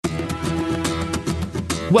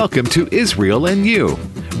Welcome to Israel and You,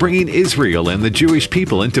 bringing Israel and the Jewish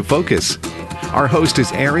people into focus. Our host is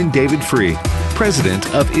Aaron David Free,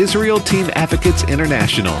 president of Israel Team Advocates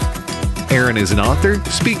International. Aaron is an author,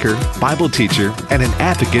 speaker, Bible teacher, and an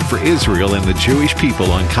advocate for Israel and the Jewish people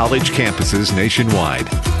on college campuses nationwide.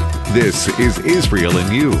 This is Israel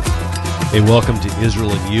and You. Hey, welcome to Israel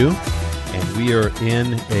and You, and we are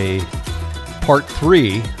in a part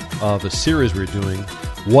 3 of a series we're doing,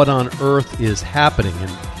 What on Earth is Happening?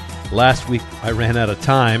 And last week I ran out of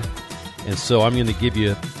time, and so I'm going to give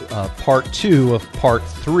you part 2 of part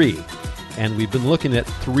 3. And we've been looking at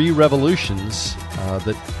 3 revolutions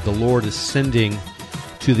that the Lord is sending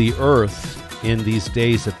to the earth in these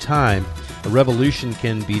days of time. A revolution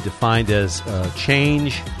can be defined as a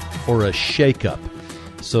change or a shake-up.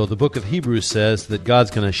 So the book of Hebrews says that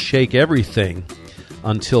God's going to shake everything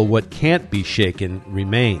until what can't be shaken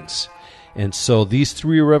remains. And so these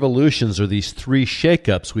 3 revolutions, or these 3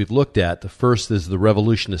 shake-ups we've looked at. The first is the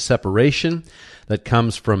revolution of separation that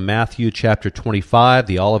comes from Matthew chapter 25,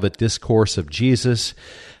 the Olivet Discourse of Jesus,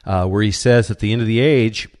 where he says at the end of the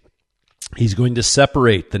age, he's going to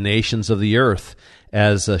separate the nations of the earth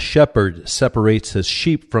as a shepherd separates his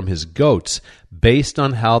sheep from his goats based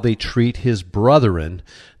on how they treat his brethren,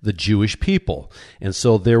 the Jewish people. And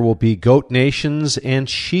so there will be goat nations and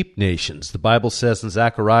sheep nations. The Bible says in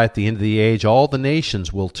Zechariah at the end of the age, all the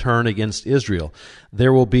nations will turn against Israel.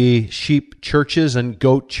 There will be sheep churches and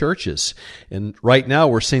goat churches. And right now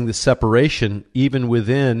we're seeing the separation even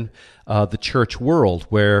within the church world,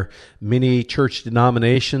 where many church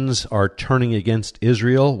denominations are turning against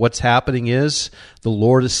Israel. What's happening is the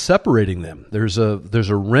Lord is separating them. There's a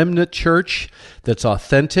remnant church that's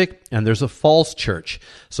authentic, and there's a false church.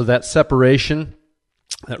 So that separation,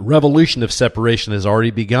 that revolution of separation has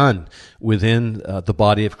already begun within the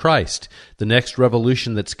body of Christ. The next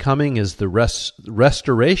revolution that's coming is the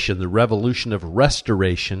restoration, the revolution of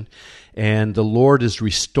restoration, and the Lord is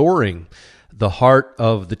restoring the heart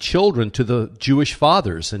of the children to the Jewish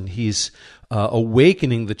fathers, and he's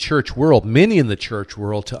awakening the church world, many in the church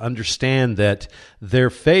world, to understand that their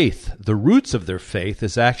faith, the roots of their faith,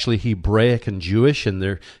 is actually Hebraic and Jewish, and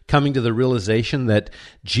they're coming to the realization that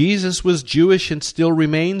Jesus was Jewish and still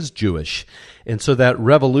remains Jewish. And so that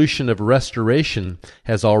revolution of restoration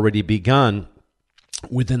has already begun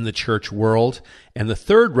within the church world. And the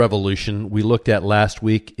third revolution we looked at last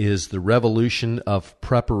week is the revolution of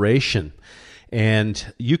preparation.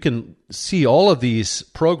 And you can see all of these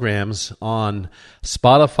programs on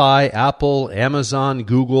Spotify, Apple, Amazon,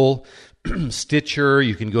 Google, Stitcher.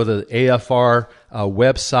 You can go to the AFR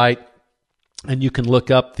website, and you can look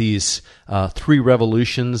up these 3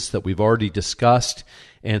 revolutions that we've already discussed.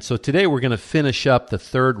 And so today we're going to finish up the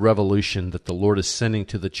third revolution that the Lord is sending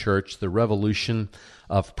to the church, the revolution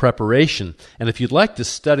of preparation. And if you'd like to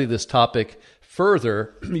study this topic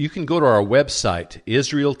further, you can go to our website,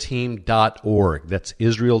 israelteam.org. That's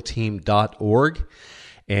israelteam.org.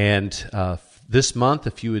 And this month,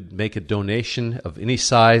 if you would make a donation of any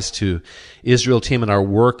size to Israel Team and our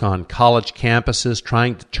work on college campuses,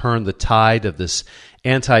 trying to turn the tide of this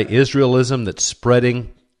anti-Israelism that's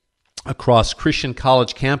spreading across Christian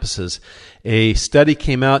college campuses. A study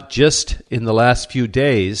came out just in the last few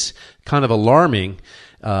days, kind of alarming.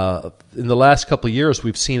 In the last couple of years,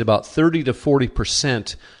 we've seen about 30 to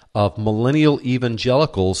 40% of millennial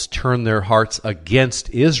evangelicals turn their hearts against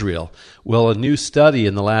Israel. Well, a new study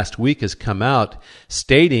in the last week has come out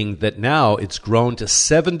stating that now it's grown to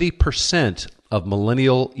 70% of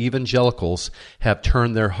millennial evangelicals have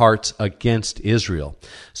turned their hearts against Israel.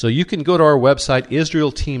 So you can go to our website,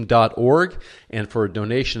 israelteam.org, and for a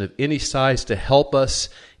donation of any size to help us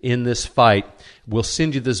in this fight, we'll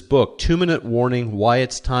send you this book, 2-Minute Warning, Why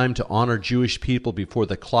It's Time to Honor Jewish People Before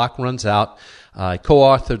the Clock Runs Out. I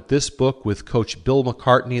co-authored this book with Coach Bill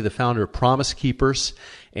McCartney, the founder of Promise Keepers,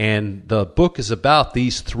 and the book is about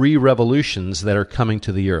these 3 revolutions that are coming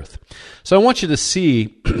to the earth. So I want you to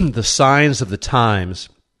see the signs of the times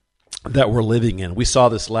that we're living in. We saw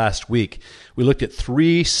this last week. We looked at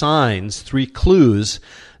 3 signs, 3 clues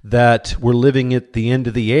that we're living at the end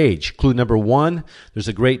of the age. Clue number 1, there's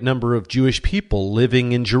a great number of Jewish people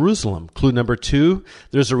living in Jerusalem. Clue number 2,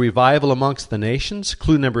 there's a revival amongst the nations.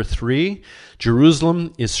 Clue number 3,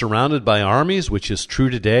 Jerusalem is surrounded by armies, which is true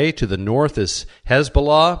today. To the north is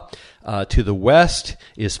Hezbollah, to the west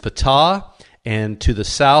is Fatah, and to the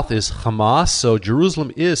south is Hamas. So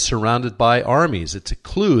Jerusalem is surrounded by armies. It's a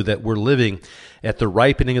clue that we're living at the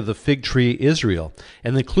ripening of the fig tree, Israel.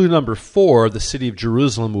 And then clue number 4, the city of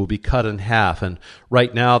Jerusalem will be cut in half. And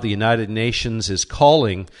right now the United Nations is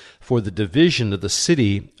calling for the division of the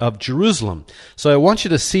city of Jerusalem. So I want you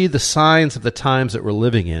to see the signs of the times that we're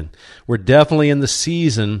living in. We're definitely in the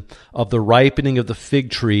season of the ripening of the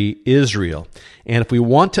fig tree, Israel. And if we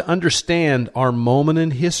want to understand our moment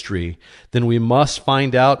in history, then we must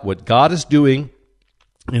find out what God is doing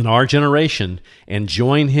in our generation and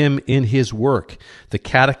join him in his work. The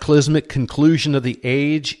cataclysmic conclusion of the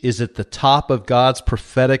age is at the top of God's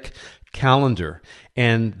prophetic calendar,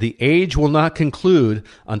 and the age will not conclude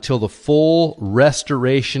until the full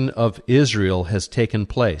restoration of Israel has taken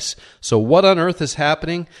place. So what on earth is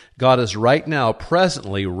happening? God is right now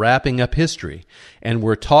presently wrapping up history, and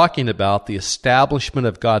we're talking about the establishment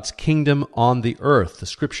of God's kingdom on the earth. The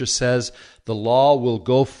scripture says the law will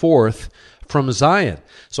go forth from Zion.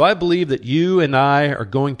 So I believe that you and I are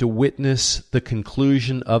going to witness the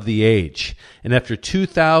conclusion of the age. And after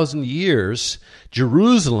 2,000 years,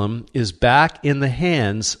 Jerusalem is back in the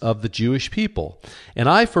hands of the Jewish people. And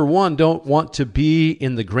I, for one, don't want to be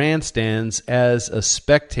in the grandstands as a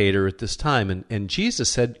spectator at this time. And Jesus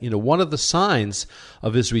said, one of the signs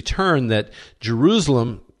of his return that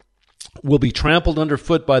Jerusalem will be trampled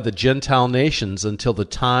underfoot by the Gentile nations until the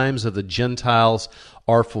times of the Gentiles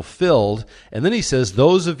are fulfilled. And then he says,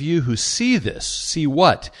 those of you who see this, see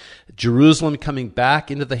what? Jerusalem coming back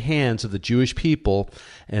into the hands of the Jewish people.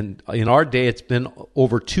 And in our day, it's been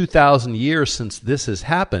over 2,000 years since this has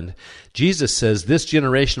happened. Jesus says this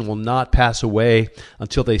generation will not pass away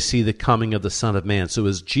until they see the coming of the Son of Man. So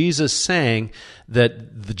is Jesus saying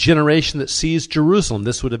that the generation that sees Jerusalem,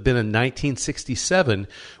 this would have been in 1967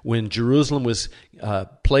 when Jerusalem was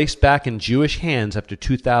placed back in Jewish hands after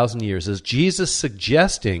 2,000 years. Is Jesus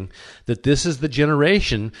suggesting that this is the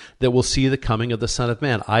generation that will see the coming of the Son of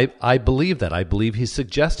Man? I believe that. I believe he's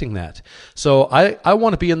suggesting that. So I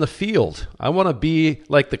want to be in the field. I want to be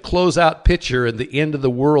like the closeout pitcher in the end of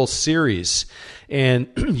the World Series. And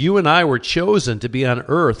you and I were chosen to be on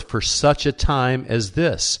earth for such a time as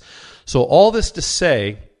this. So all this to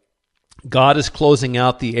say, God is closing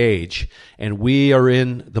out the age, and we are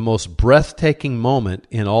in the most breathtaking moment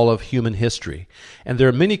in all of human history. And there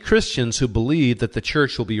are many Christians who believe that the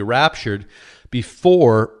church will be raptured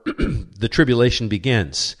before the tribulation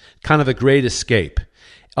begins, kind of a great escape.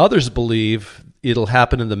 Others believe it'll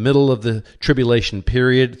happen in the middle of the tribulation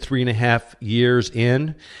period, 3.5 years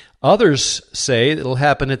in. Others say it'll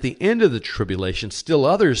happen at the end of the tribulation. Still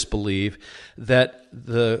others believe that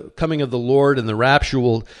the coming of the Lord and the rapture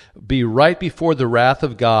will be right before the wrath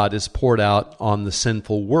of God is poured out on the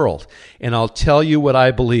sinful world. And I'll tell you what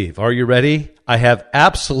I believe. Are you ready? I have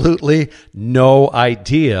absolutely no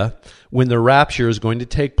idea when the rapture is going to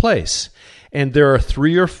take place. And there are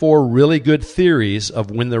 3 or 4 really good theories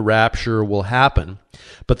of when the rapture will happen.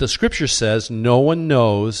 But the scripture says no one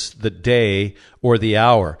knows the day or the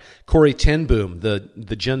hour. Corrie ten Boom,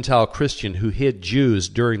 the Gentile Christian who hid Jews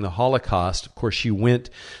during the Holocaust, of course she went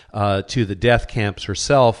to the death camps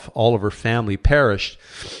herself. All of her family perished.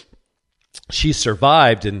 She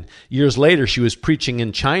survived, and years later she was preaching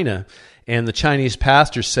in China, and the Chinese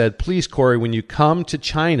pastor said, please, Corrie, when you come to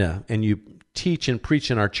China and you teach and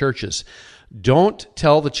preach in our churches, don't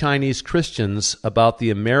tell the Chinese Christians about the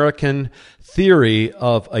American theory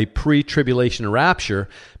of a pre-tribulation rapture,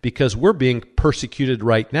 because we're being persecuted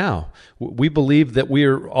right now. We believe that we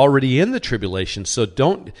are already in the tribulation. So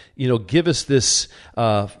don't, give us this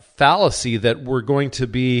fallacy that we're going to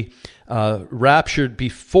be raptured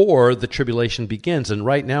before the tribulation begins. And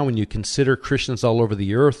right now, when you consider Christians all over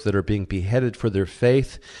the earth that are being beheaded for their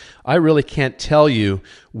faith, I really can't tell you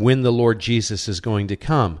when the Lord Jesus is going to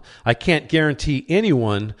come. I can't guarantee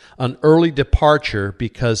anyone an early departure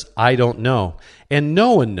because I don't know. And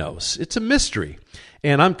no one knows. It's a mystery.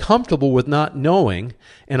 And I'm comfortable with not knowing,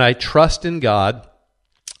 and I trust in God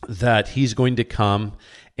that He's going to come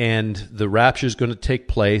and the rapture is going to take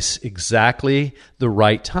place exactly the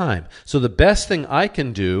right time. So the best thing I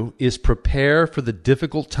can do is prepare for the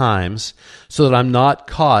difficult times so that I'm not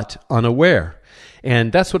caught unaware.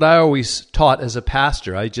 And that's what I always taught as a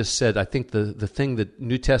pastor. I just said, I think the thing that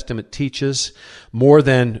New Testament teaches more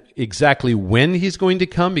than exactly when He's going to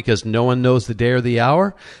come, because no one knows the day or the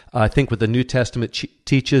hour, I think what the New Testament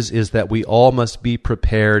teaches is that we all must be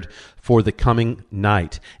prepared for the coming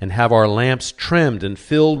night and have our lamps trimmed and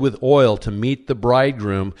filled with oil to meet the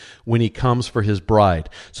bridegroom when He comes for His bride.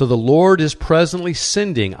 So the Lord is presently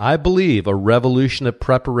sending, I believe, a revolution of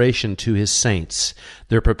preparation to His saints.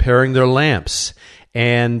 They're preparing their lamps.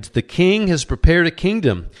 And the King has prepared a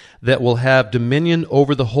kingdom that will have dominion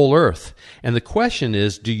over the whole earth. And the question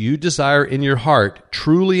is, do you desire in your heart,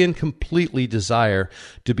 truly and completely desire,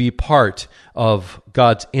 to be part of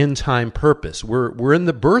God's end-time purpose? We're in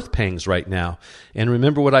the birth pangs right now. And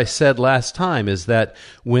remember what I said last time, is that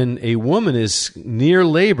when a woman is near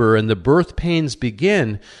labor and the birth pains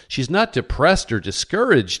begin, she's not depressed or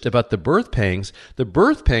discouraged about the birth pangs. The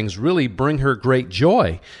birth pangs really bring her great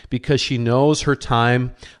joy because she knows her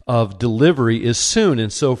time of delivery is soon.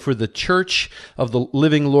 And so for the church of the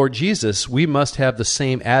living Lord Jesus, we must have the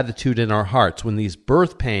same attitude in our hearts. When these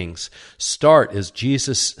birth pangs start, as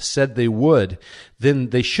Jesus said they would, then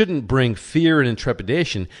they shouldn't bring fear and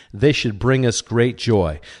intrepidation. They should bring us great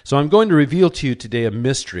joy. So I'm going to reveal to you today a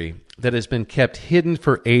mystery that has been kept hidden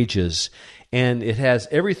for ages, and it has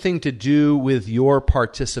everything to do with your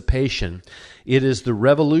participation. It is the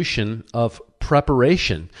revolution of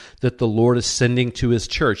preparation that the Lord is sending to His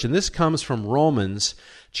church. And this comes from Romans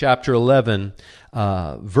chapter 11,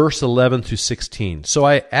 verse 11 through 16. So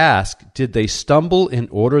I ask, did they stumble in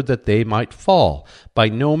order that they might fall? By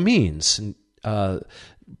no means.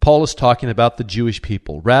 Paul is talking about the Jewish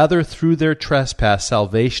people. Rather, through their trespass,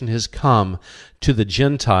 salvation has come to the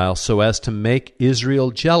Gentiles so as to make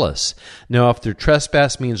Israel jealous. Now, if their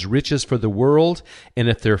trespass means riches for the world, and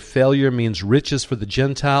if their failure means riches for the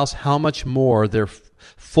Gentiles, how much more their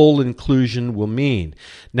full inclusion will mean.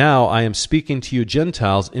 Now I am speaking to you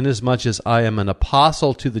Gentiles, inasmuch as I am an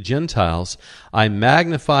apostle to the Gentiles. I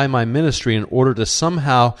magnify my ministry in order to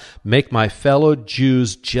somehow make my fellow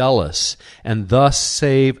Jews jealous, and thus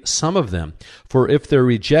save some of them. For if their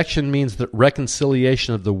rejection means the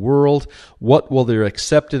reconciliation of the world, what will their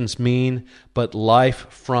acceptance mean but life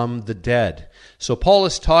from the dead? So Paul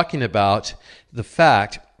is talking about the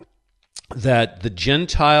fact that the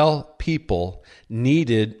Gentile people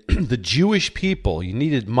needed the Jewish people, you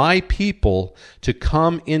needed my people to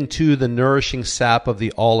come into the nourishing sap of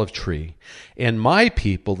the olive tree. And my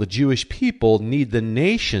people, the Jewish people, need the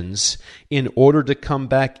nations in order to come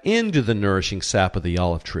back into the nourishing sap of the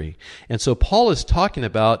olive tree. And so Paul is talking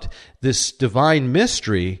about this divine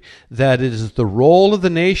mystery that it is the role of the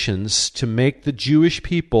nations to make the Jewish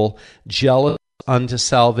people jealous unto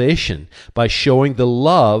salvation by showing the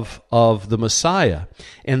love of the Messiah.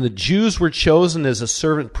 And the Jews were chosen as a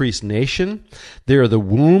servant priest nation. They are the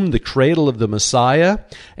womb, the cradle of the Messiah,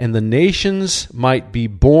 and the nations might be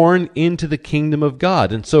born into the kingdom of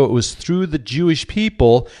God. And so it was through the Jewish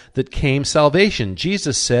people that came salvation.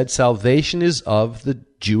 Jesus said salvation is of the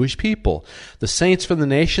Jewish people. The saints from the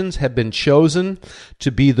nations have been chosen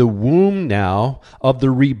to be the womb now of the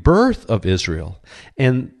rebirth of Israel.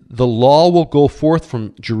 And the law will go forth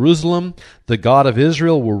from Jerusalem. The God of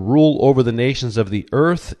Israel will rule over the nations of the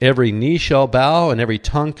earth. Every knee shall bow and every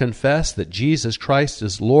tongue confess that Jesus Christ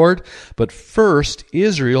is Lord. But first,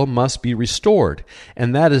 Israel must be restored.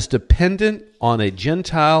 And that is dependent on a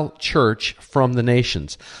Gentile church from the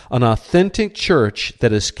nations. An authentic church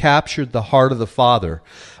that has captured the heart of the Father.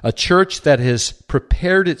 A church that has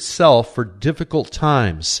prepared itself for difficult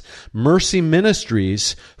times. Mercy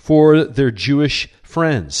ministries for their Jewish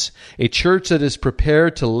friends. A church that is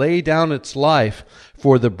prepared to lay down its life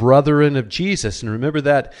for the brethren of Jesus. And remember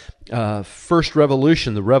that first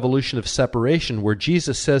revolution, the revolution of separation, where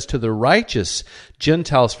Jesus says to the righteous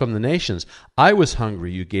Gentiles from the nations, I was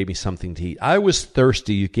hungry, you gave me something to eat. I was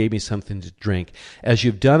thirsty, you gave me something to drink. As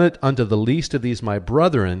you've done it unto the least of these my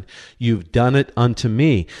brethren, you've done it unto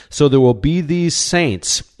me. So there will be these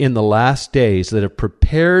saints in the last days that have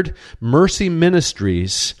prepared mercy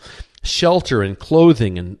ministries, shelter and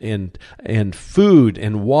clothing and food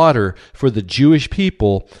and water for the Jewish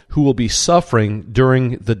people who will be suffering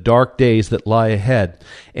during the dark days that lie ahead.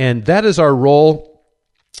 And that is our role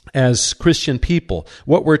as Christian people.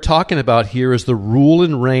 What we're talking about here is the rule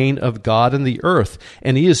and reign of God in the earth.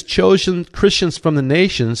 And He has chosen Christians from the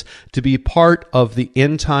nations to be part of the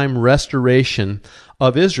end-time restoration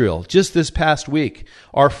of Israel. Just this past week,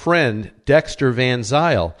 our friend Dexter Van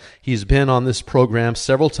Zyl, he's been on this program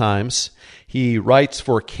several times. He writes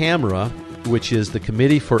for CAMERA, which is the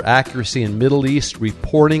Committee for Accuracy in Middle East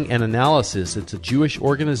Reporting and Analysis. It's a Jewish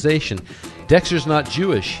organization. Dexter's not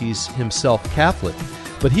Jewish. He's himself Catholic.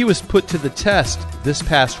 But he was put to the test this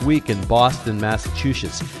past week in Boston,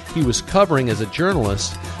 Massachusetts. He was covering, as a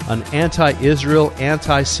journalist, an anti-Israel,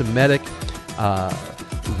 anti-Semitic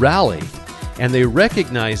rally. And they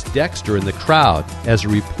recognized Dexter in the crowd as a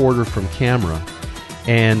reporter from CAMERA.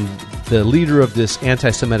 And the leader of this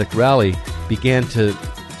anti-Semitic rally began to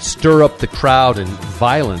stir up the crowd in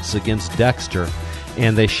violence against Dexter.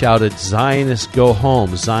 And they shouted, Zionists go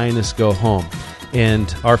home, Zionists go home.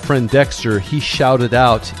 And our friend Dexter, he shouted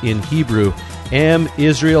out in Hebrew, Am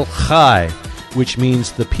Israel Chai, which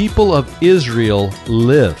means the people of Israel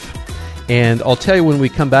live. And I'll tell you when we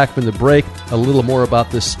come back from the break a little more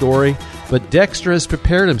about this story. But Dexter has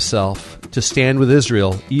prepared himself to stand with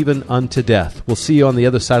Israel even unto death. We'll see you on the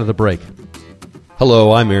other side of the break.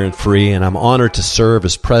 Hello, I'm Aaron Free, and I'm honored to serve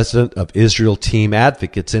as president of Israel Team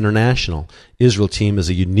Advocates International. Israel Team is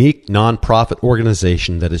a unique nonprofit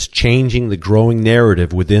organization that is changing the growing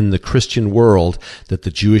narrative within the Christian world that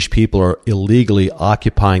the Jewish people are illegally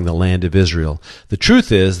occupying the land of Israel. The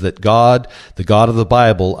truth is that God, the God of the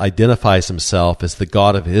Bible, identifies himself as the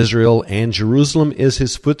God of Israel, and Jerusalem is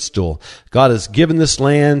his footstool. God has given this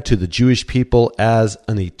land to the Jewish people as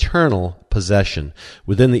an eternal possession.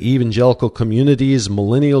 Within the evangelical community's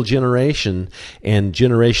millennial generation and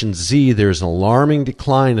Generation Z, there is an alarming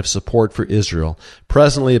decline of support for Israel.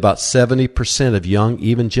 Presently, about 70% of young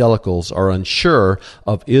evangelicals are unsure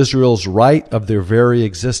of Israel's right of their very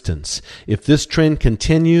existence. If this trend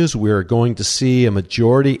continues, we are going to see a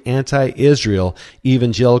majority anti-Israel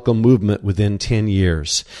evangelical movement within 10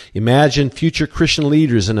 years. Imagine future Christian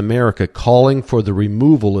leaders in America calling for the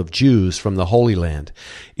removal of Jews from the Holy Land.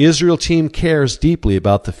 Israel Team cares deeply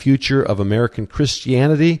about the future of American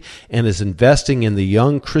Christianity and is investing in the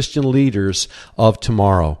young Christian leaders of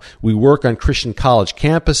tomorrow. We work on Christian college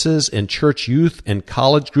campuses and church youth and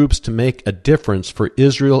college groups to make a difference for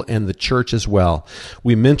Israel and the church as well.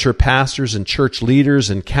 We mentor pastors and church leaders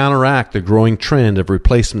and counteract the growing trend of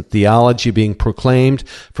replacement theology being proclaimed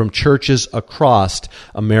from churches across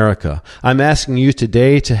America. I'm asking you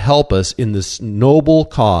today to help us in this noble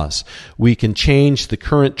cause. We can change the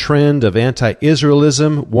current trend of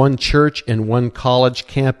anti-Israelism, one church and one college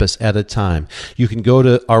campus at a time. You can go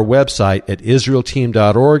to our website at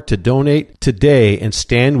israelteam.org to donate today and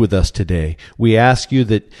stand with us today. We ask you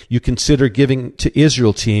that you consider giving to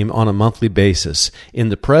Israel Team on a monthly basis. In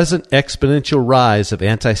the present exponential rise of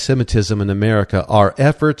anti-Semitism in America, our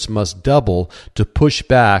efforts must double to push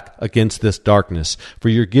back against this darkness. For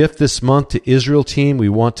your gift this month to Israel Team, we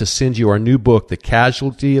want to send you our new book, The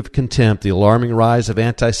Casualty of Contempt, The Alarming Rise of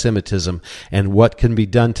Anti-Semitism and What Can Be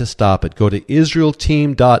Done to Stop It. Go to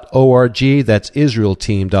israelteam.org. That's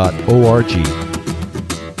israelteam.org.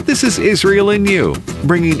 This is Israel in You,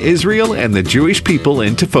 bringing Israel and the Jewish people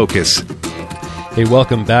into focus. Hey,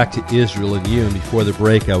 welcome back to Israel in You. And before the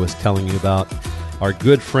break, I was telling you about our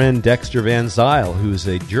good friend Dexter Van Zyl, who's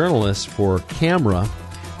a journalist for CAMRA,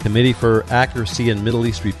 Committee for Accuracy in Middle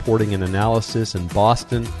East Reporting and Analysis in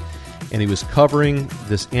Boston. And he was covering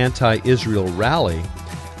this anti-Israel rally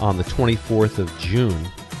on the 24th of June.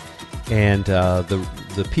 And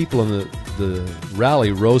the people in the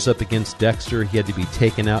rally rose up against Dexter. He had to be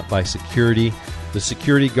taken out by security. The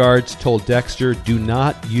security guards told Dexter, do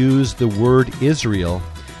not use the word Israel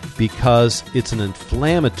because it's an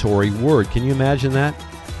inflammatory word. Can you imagine that?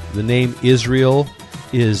 The name Israel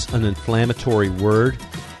is an inflammatory word.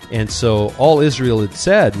 And so all Israel had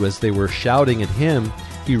said was they were shouting at him.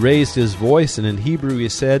 He raised his voice, and in Hebrew he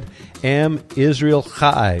said, Am Israel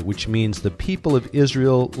Chai, which means the people of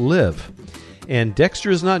Israel live. And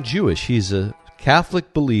Dexter is not Jewish. He's a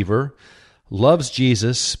Catholic believer, loves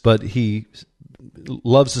Jesus, but he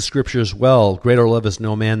loves the Scripture as well. Greater love is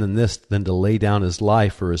no man than this, than to lay down his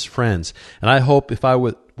life for his friends. And I hope if I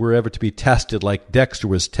were ever to be tested like Dexter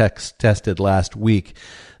was tested last week,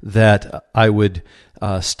 that I would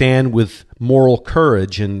stand with moral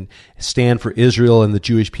courage and stand for Israel and the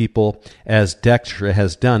Jewish people as Dexter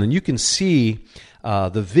has done. And you can see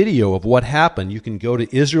the video of what happened. You can go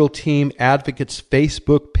to Israel Team Advocates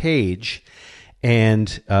Facebook page,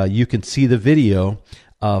 and you can see the video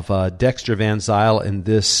of Dexter Van Zyl in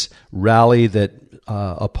this rally that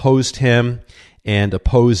opposed him and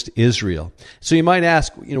opposed Israel. So you might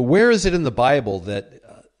ask, where is it in the Bible that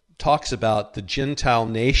talks about the Gentile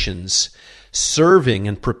nations serving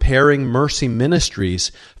and preparing mercy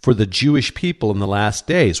ministries for the Jewish people in the last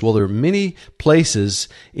days? Well, there are many places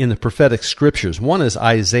in the prophetic scriptures. One is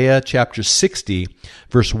Isaiah chapter 60,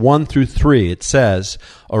 verse 1 through 3. It says,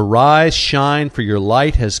 Arise, shine, for your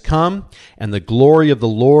light has come, and the glory of the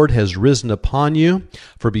Lord has risen upon you.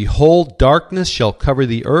 For behold, darkness shall cover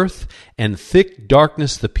the earth, and thick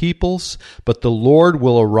darkness the peoples. But the Lord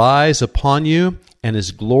will arise upon you, and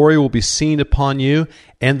his glory will be seen upon you,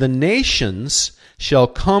 and the nations shall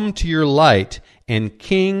come to your light, and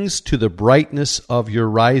kings to the brightness of your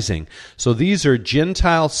rising. So these are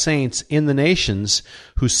Gentile saints in the nations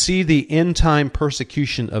who see the end-time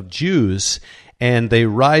persecution of Jews, and they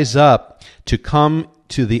rise up to come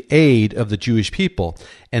to the aid of the Jewish people.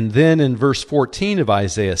 And then in verse 14 of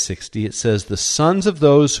Isaiah 60, it says, "The sons of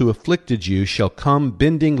those who afflicted you shall come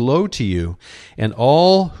bending low to you, and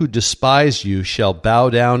all who despise you shall bow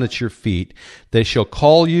down at your feet. They shall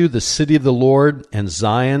call you the city of the Lord and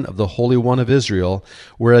Zion of the Holy One of Israel.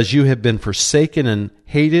 Whereas you have been forsaken and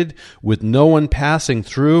hated, with no one passing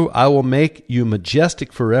through, I will make you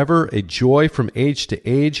majestic forever, a joy from age to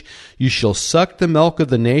age. You shall suck the milk of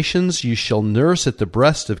the nations, you shall nurse at the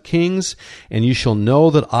breast of kings, and you shall know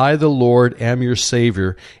that I, the Lord, am your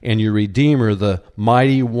Savior and your Redeemer, the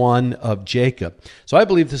mighty one of Jacob." So I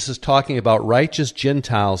believe this is talking about righteous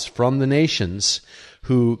Gentiles from the nations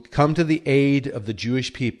who come to the aid of the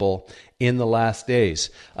Jewish people in the last days.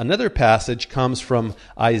 Another passage comes from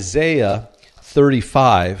Isaiah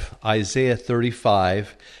 35,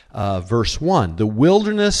 verse 1. "The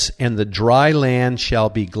wilderness and the dry land shall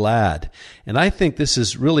be glad." And I think this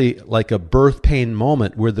is really like a birth pain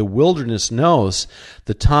moment where the wilderness knows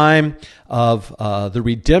the time of the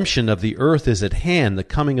redemption of the earth is at hand, the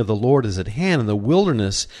coming of the Lord is at hand, and the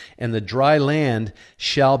wilderness and the dry land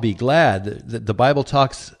shall be glad. The Bible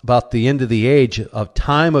talks about the end of the age, of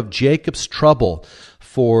time of Jacob's trouble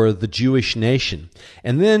for the Jewish nation.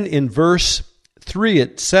 And then in verse 3,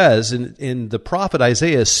 it says, in the prophet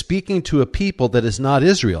Isaiah is speaking to a people that is not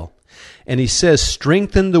Israel. And he says,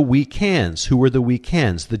 "Strengthen the weak hands." Who were the weak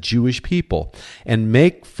hands? The Jewish people. "And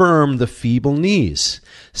make firm the feeble knees.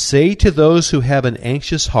 Say to those who have an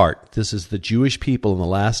anxious heart," this is the Jewish people in the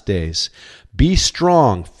last days, "Be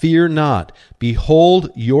strong, fear not.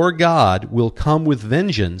 Behold, your God will come with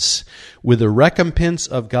vengeance, with the recompense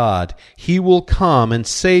of God. He will come and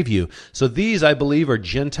save you." So these, I believe, are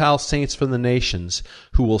Gentile saints from the nations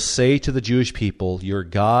who will say to the Jewish people, your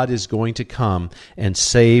God is going to come and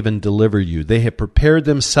save and deliver you. They have prepared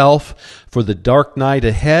themselves for the dark night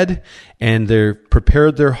ahead, and they've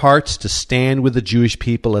prepared their hearts to stand with the Jewish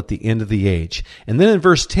people at the end of the age. And then in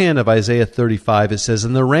verse 10 of Isaiah 35, it says,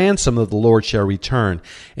 "And the ransom of the Lord shall return,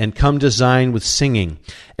 and come to Zion with singing.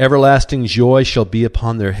 Everlasting joy shall be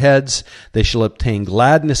upon their heads. They shall obtain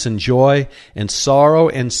gladness and joy, and sorrow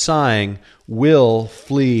and sighing will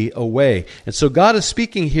flee away." And so God is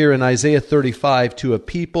speaking here in Isaiah 35 to a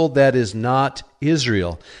people that is not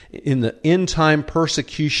Israel. In the end-time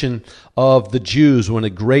persecution of the Jews, when a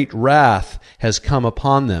great wrath has come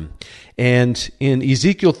upon them. And in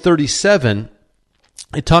Ezekiel 37,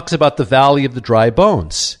 it talks about the valley of the dry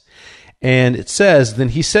bones. And it says, "Then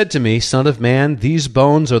he said to me, Son of man, these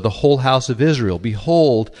bones are the whole house of Israel.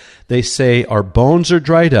 Behold, they say, our bones are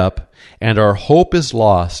dried up, and our hope is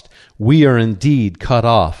lost. We are indeed cut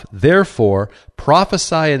off. Therefore,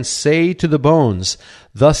 prophesy and say to the bones,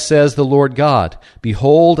 Thus says the Lord God,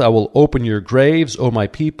 Behold, I will open your graves, O my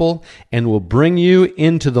people, and will bring you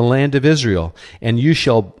into the land of Israel. And you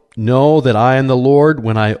shall know that I am the Lord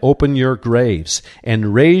when I open your graves,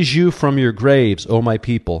 and raise you from your graves, O my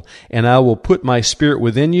people. And I will put my spirit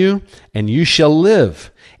within you, and you shall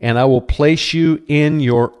live, and I will place you in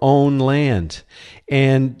your own land."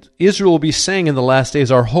 And Israel will be saying in the last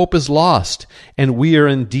days, our hope is lost, and we are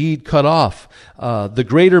indeed cut off. The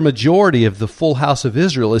greater majority of the full house of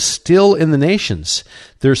Israel is still in the nations.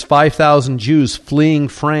 There's 5,000 Jews fleeing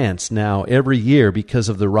France now every year because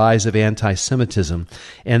of the rise of anti-Semitism.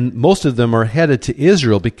 And most of them are headed to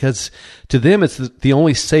Israel because to them it's the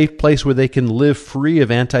only safe place where they can live free of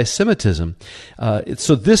anti-Semitism.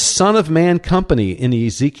 So this Son of Man company in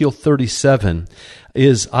Ezekiel 37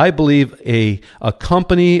 is, I believe, a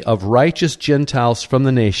company of righteous Gentiles from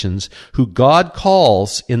the nations who God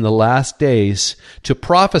calls in the last days to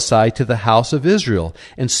prophesy to the house of Israel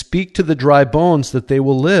and speak to the dry bones that they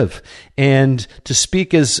will live, and to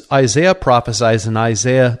speak as Isaiah prophesies in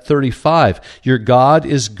Isaiah 35, your God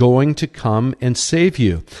is going to come and save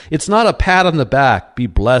you. It's not a pat on the back, be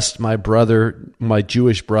blessed, my brother, my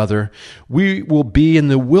Jewish brother. We will be in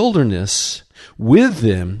the wilderness with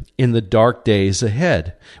them in the dark days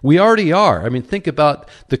ahead. We already are. I mean, think about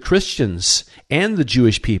the Christians and the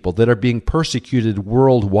Jewish people that are being persecuted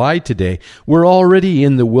worldwide today. We're already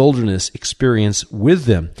in the wilderness experience with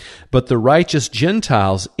them. But the righteous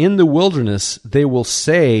Gentiles in the wilderness, they will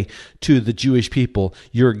say to the Jewish people,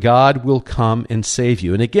 your God will come and save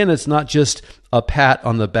you. And again, it's not just a pat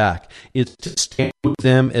on the back. It's to stand with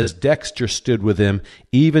them as Dexter stood with them,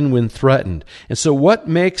 even when threatened. And so what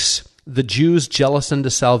makes the Jews jealous unto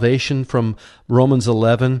salvation from Romans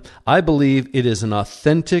 11? I believe it is an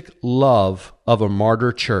authentic love of a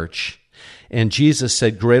martyr church. And Jesus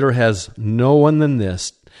said, greater love has no one than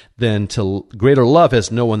this than to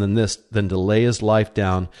lay his life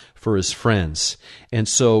down for his friends. And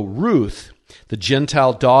so Ruth, the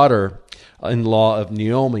Gentile daughter mother-in-law of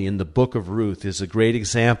Naomi in the book of Ruth is a great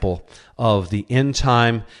example of the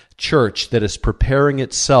end-time church that is preparing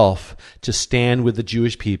itself to stand with the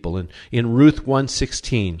Jewish people. And in Ruth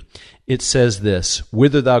 1:16, it says this,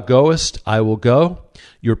 "Whither thou goest, I will go.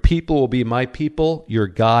 Your people will be my people, your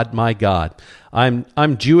God, my God."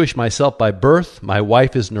 I'm Jewish myself by birth. My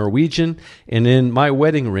wife is Norwegian, and in my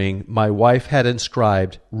wedding ring, my wife had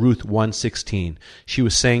inscribed Ruth 1:16. She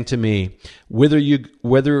was saying to me, wherever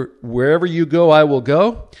you go, I will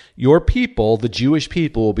go. Your people, the Jewish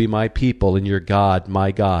people, will be my people, and your God,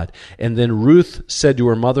 my God. And then Ruth said to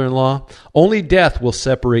her mother-in-law, "Only death will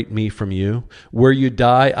separate me from you. Where you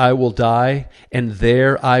die, I will die, and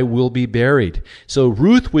there I will be buried." So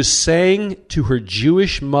Ruth was saying to her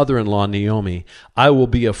Jewish mother-in-law, Naomi, "I will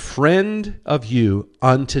be a friend of you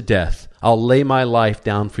unto death. I'll lay my life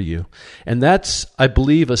down for you." And that's, I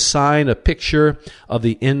believe, a sign, a picture of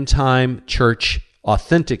the end-time church,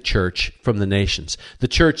 authentic church from the nations. The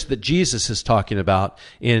church that Jesus is talking about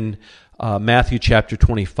in Matthew chapter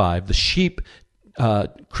 25. The sheep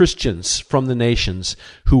Christians from the nations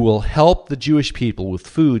who will help the Jewish people with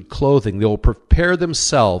food, clothing. They will prepare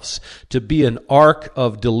themselves to be an ark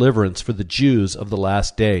of deliverance for the Jews of the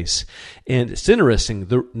last days. And it's interesting,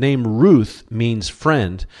 the name Ruth means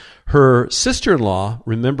friend. Her sister-in-law,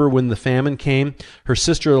 remember when the famine came? Her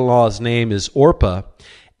sister-in-law's name is Orpah,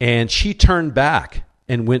 and she turned back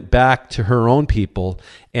and went back to her own people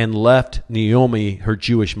and left Naomi, her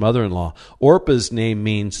Jewish mother-in-law. Orpah's name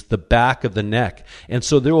means the back of the neck. And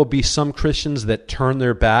so there will be some Christians that turn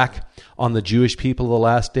their back on the Jewish people of the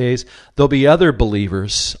last days. There'll be other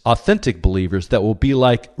believers, authentic believers, that will be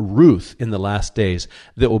like Ruth in the last days,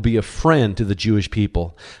 that will be a friend to the Jewish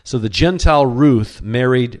people. So the Gentile Ruth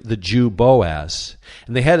married the Jew Boaz,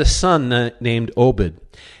 and they had a son named Obed.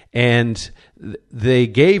 And they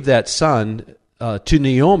gave that son to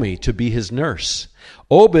Naomi to be his nurse.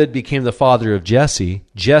 Obed became the father of Jesse.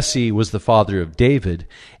 Jesse was the father of David.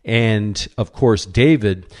 And, of course,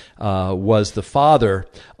 David was the father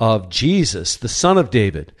of Jesus, the son of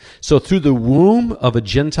David. So through the womb of a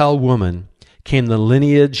Gentile woman came the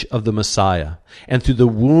lineage of the Messiah. And through the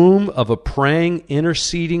womb of a praying,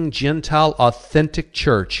 interceding, Gentile, authentic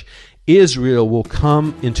church, Israel will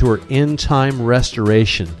come into her end-time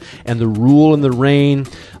restoration, and the rule and the reign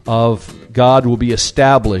of God will be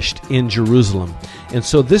established in Jerusalem. And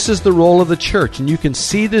so this is the role of the church, and you can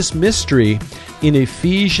see this mystery in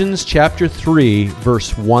Ephesians chapter 3,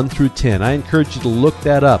 verse 1 through 10. I encourage you to look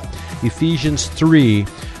that up. Ephesians 3,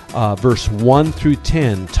 verse 1 through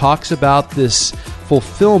 10 talks about this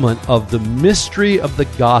fulfillment of the mystery of the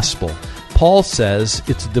gospel. Paul says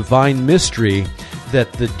it's a divine mystery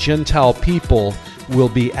that the Gentile people will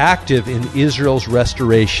be active in Israel's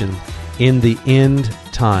restoration in the end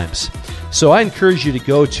times. So I encourage you to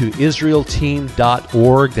go to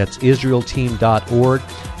israelteam.org. That's israelteam.org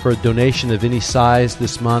for a donation of any size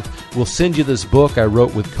this month. We'll send you this book I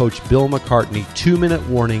wrote with Coach Bill McCartney, 2-Minute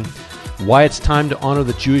Warning, Why It's Time to Honor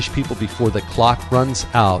the Jewish People Before the Clock Runs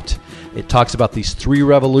Out. It talks about these 3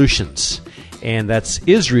 revolutions, and that's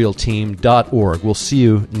israelteam.org. We'll see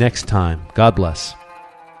you next time. God bless.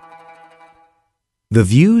 The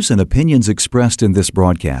views and opinions expressed in this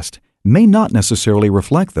broadcast may not necessarily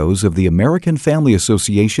reflect those of the American Family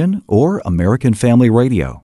Association or American Family Radio.